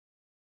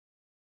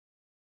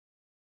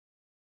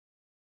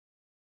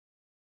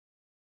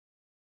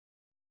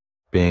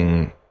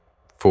being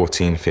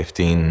 14,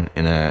 15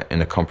 in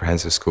a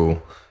comprehensive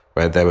school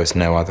where there was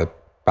no other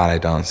ballet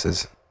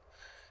dancers,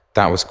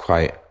 that was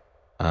quite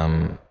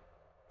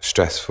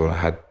stressful. I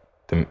had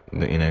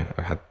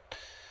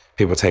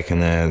people taking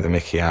the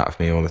mickey out of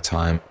me all the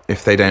time.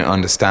 If they don't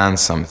understand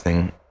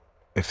something,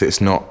 if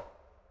it's not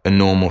a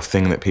normal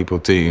thing that people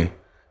do,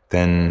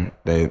 then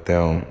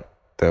they'll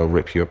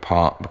rip you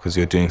apart because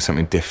you're doing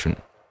something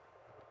different.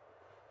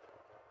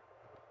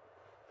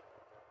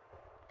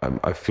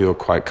 I feel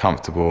quite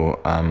comfortable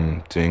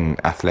doing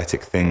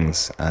athletic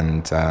things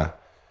and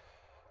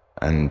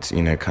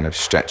kind of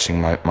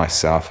stretching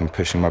myself and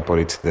pushing my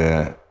body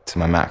to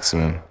my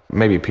maximum.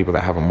 Maybe people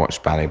that haven't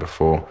watched ballet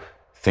before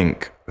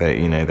think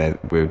that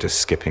we're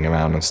just skipping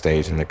around on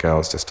stage and the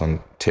girl's just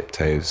on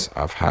tiptoes.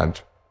 I've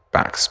had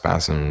back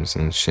spasms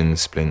and shin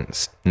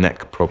splints,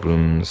 neck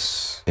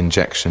problems,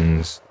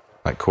 injections,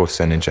 like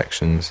cortisone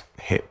injections,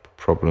 hip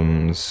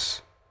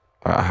problems.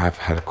 I have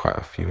had quite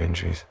a few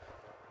injuries.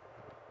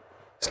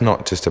 It's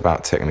not just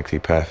about technically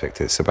perfect,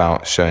 it's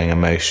about showing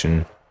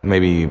emotion.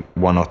 Maybe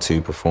one or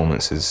two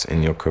performances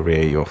in your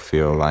career you'll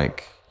feel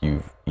like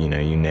you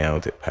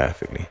nailed it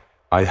perfectly.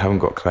 I haven't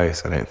got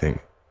close, I don't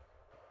think.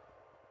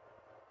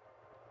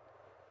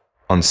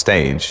 On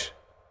stage,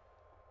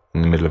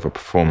 in the middle of a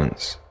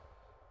performance,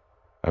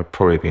 I'd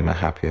probably be my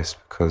happiest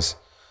because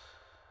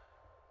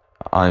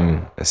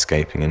I'm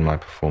escaping in my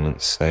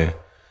performance. So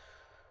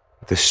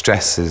the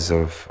stresses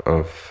of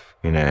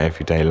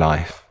everyday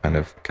life kind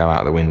of go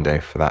out the window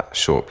for that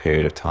short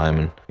period of time,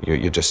 and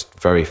you're just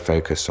very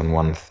focused on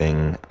one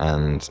thing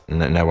and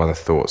no other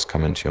thoughts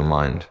come into your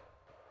mind.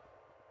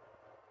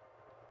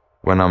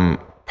 When I'm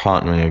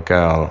partnering a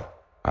girl,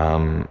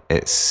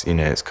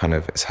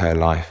 it's her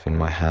life in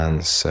my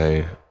hands,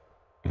 so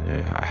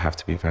I have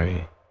to be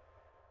very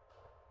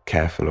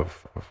careful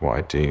of what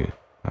I do.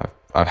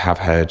 I have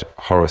heard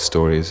horror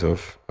stories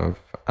of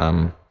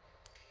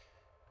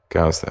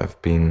girls that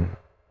have been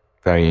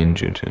very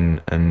injured,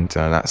 and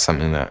that's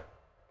something that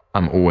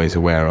I'm always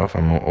aware of.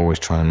 I'm always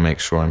trying to make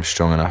sure I'm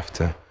strong enough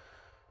to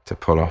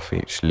pull off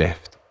each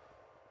lift.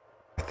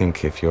 I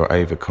think if you're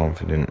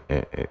overconfident,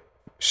 it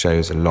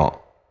shows a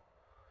lot.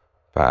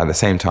 But at the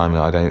same time,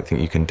 I don't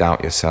think you can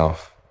doubt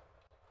yourself.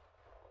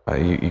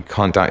 You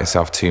can't doubt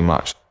yourself too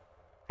much.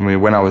 I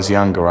mean, when I was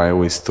younger, I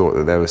always thought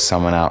that there was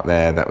someone out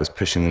there that was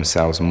pushing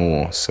themselves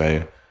more,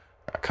 so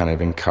that kind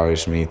of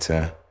encouraged me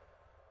to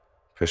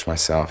push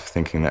myself,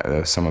 thinking that there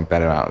was someone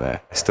better out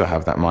there. I still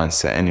have that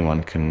mindset.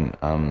 Anyone can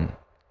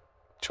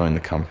join the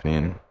company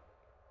and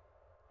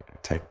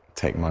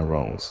take my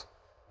roles.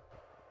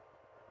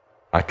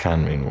 I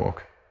can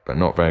moonwalk, but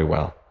not very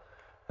well.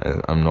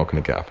 I'm not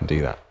going to get up and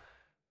do that.